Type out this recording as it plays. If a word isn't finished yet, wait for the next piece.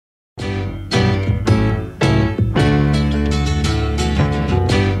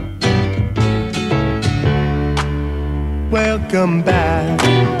welcome back.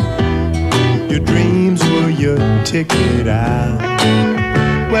 Your dreams were your ticket out.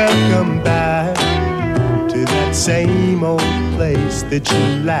 Welcome back to that same old place that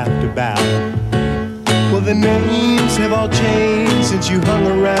you laughed about. Well, the names have all changed since you hung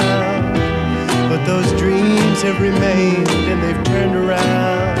around, but those dreams have remained and they've turned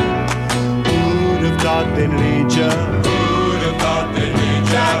around. Who'd have thought they'd lead ya? Who'd have thought they'd lead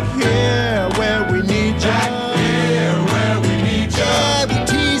ya? Back here where we need ya. Back here where we need ya. Yeah, we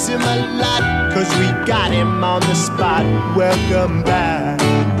tease him a lot, 'cause we got him on the spot. Welcome back.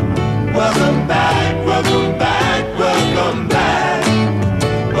 Welcome back, welcome back, welcome back.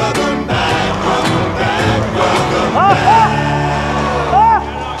 Welcome back, welcome back, welcome back.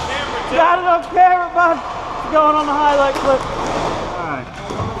 Got it on camera, bud. It's going on the highlight clip. Alright.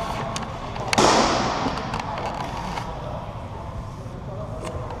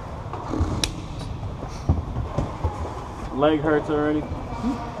 Leg hurts already.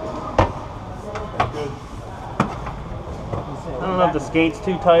 I don't know if the skate's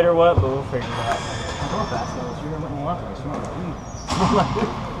too tight or what, but we'll figure it out.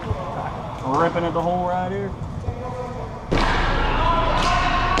 We're ripping at the hole right here.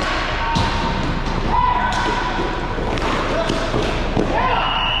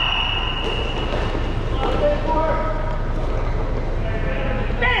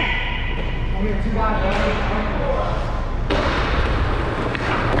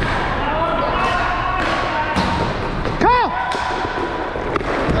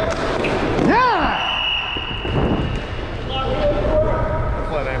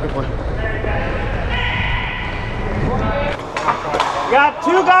 Got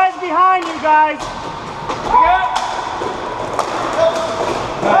two guys behind you guys.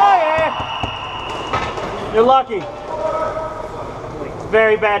 Oh yeah. You're lucky. It's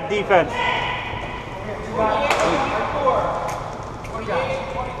very bad defense.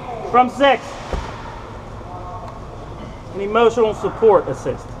 From 6. An emotional support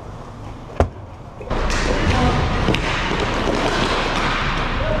assist.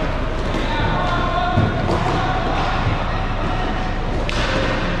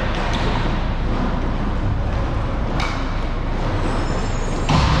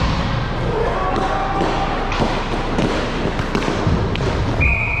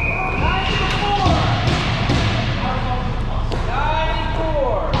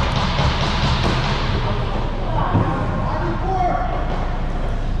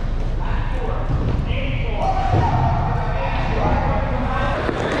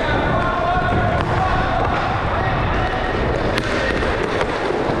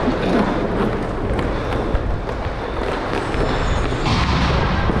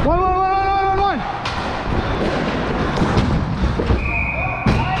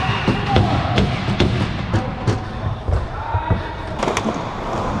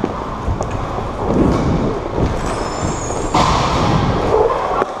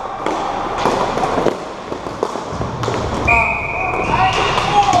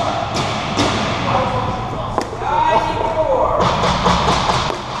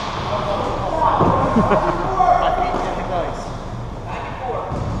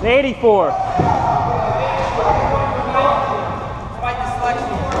 It's 84.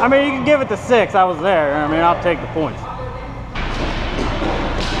 I mean, you can give it to 6. I was there. I mean, I'll take the points.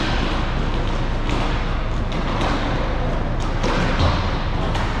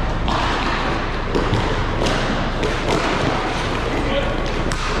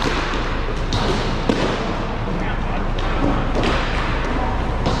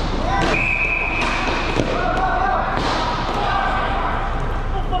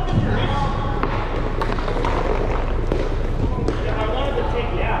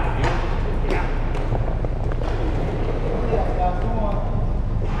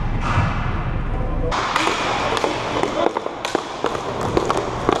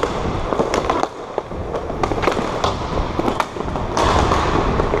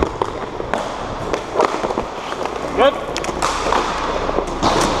 Good.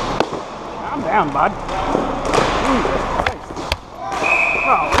 Calm down, bud. Jesus Christ.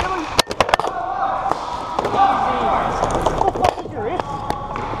 Oh, really?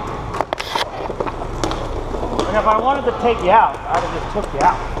 And if I wanted to take you out, I'd have just took you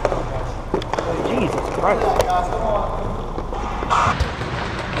out. Jesus Christ.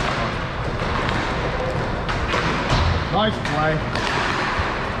 Nice play.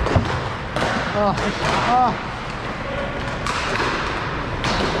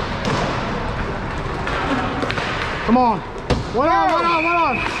 Come on. One on, one on, one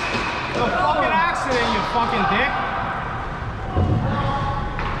on. It's a fucking accident, you fucking dick.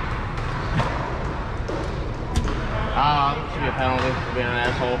 Should be penalty for being an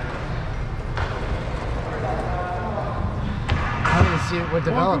asshole. I didn't see what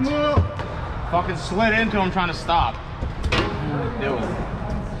developed. Fucking slid into him trying to stop. Do it.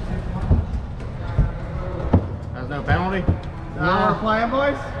 That's no penalty? No. We're playing,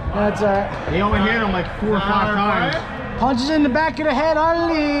 boys? That's He only hit him like 4 or 5 times. punches in the back of the head are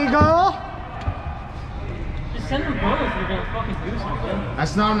illegal. Just send them both if you're gonna fucking do something.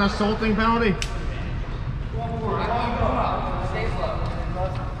 That's not an assaulting penalty.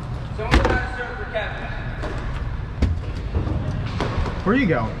 Where you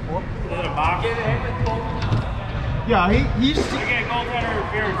going? Is it a box? Yeah, he's I get goaltender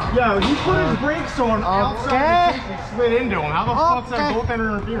interference. yo, he put his brakes on outside the case and slid into him. How the fuck's that Okay. goaltender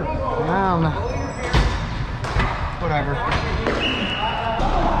interference? I don't know. Whatever.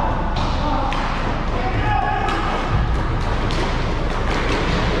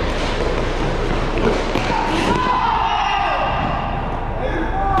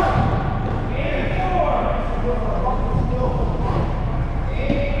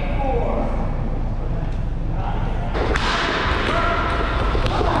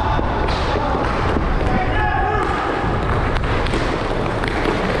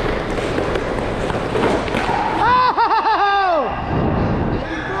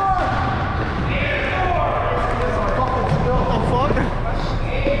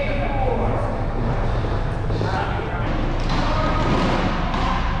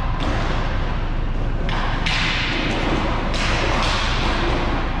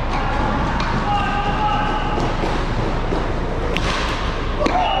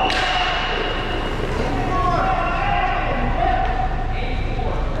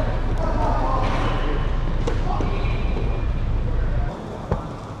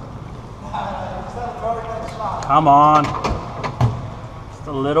 Come on. Just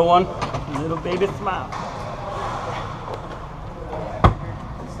a little one. A little baby smile.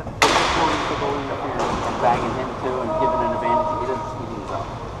 Bagging him too and giving an advantage. He doesn't speed himself.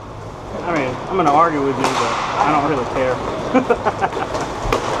 I mean, I'm going to argue with you, but I don't really care.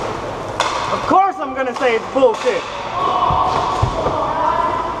 Of course I'm going to say it's bullshit.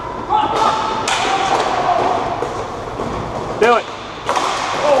 Do it.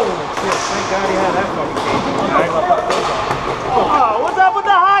 Oh shit, thank God he had that fucking cage. Oh, what's up with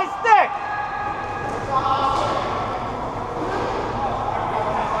the high stick?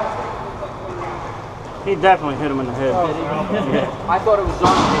 He definitely hit him in the head. Yeah, I thought it was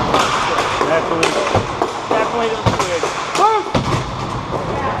on. definitely the twig.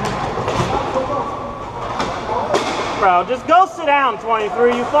 Bro, just go sit down,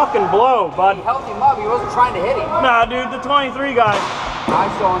 23. You fucking blow, bud. He held him up. He wasn't trying to hit him. Nah, dude, the 23 guy. I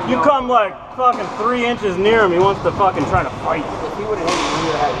saw him. You go. come like fucking 3 inches near him, he wants to fucking try to fight. If he would have hit him, he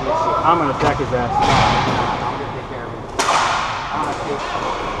would have had his shit. I'm gonna deck his ass. I'm gonna take care of him. I'm gonna take.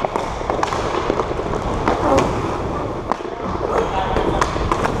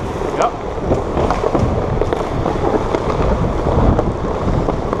 Yep.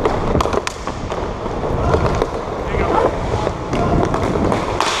 There you go.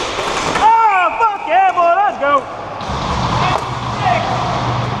 Oh, fuck yeah, boy, let's go.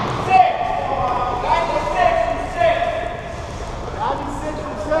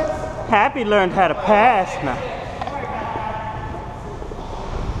 Happy learned how to pass now.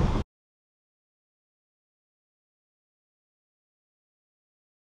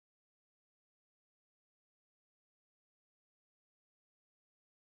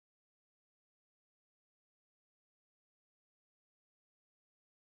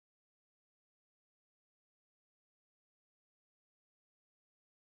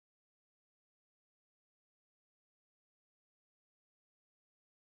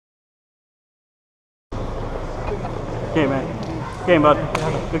 Game, man. Game, bud.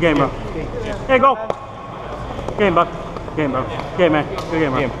 Good game, bro. Hey, go. Game, bud. Game, bro. Game, man. Good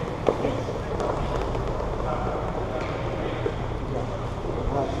game, bro.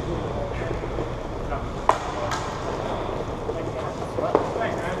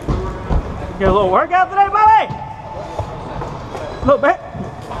 Get a little workout today, buddy? A little bit.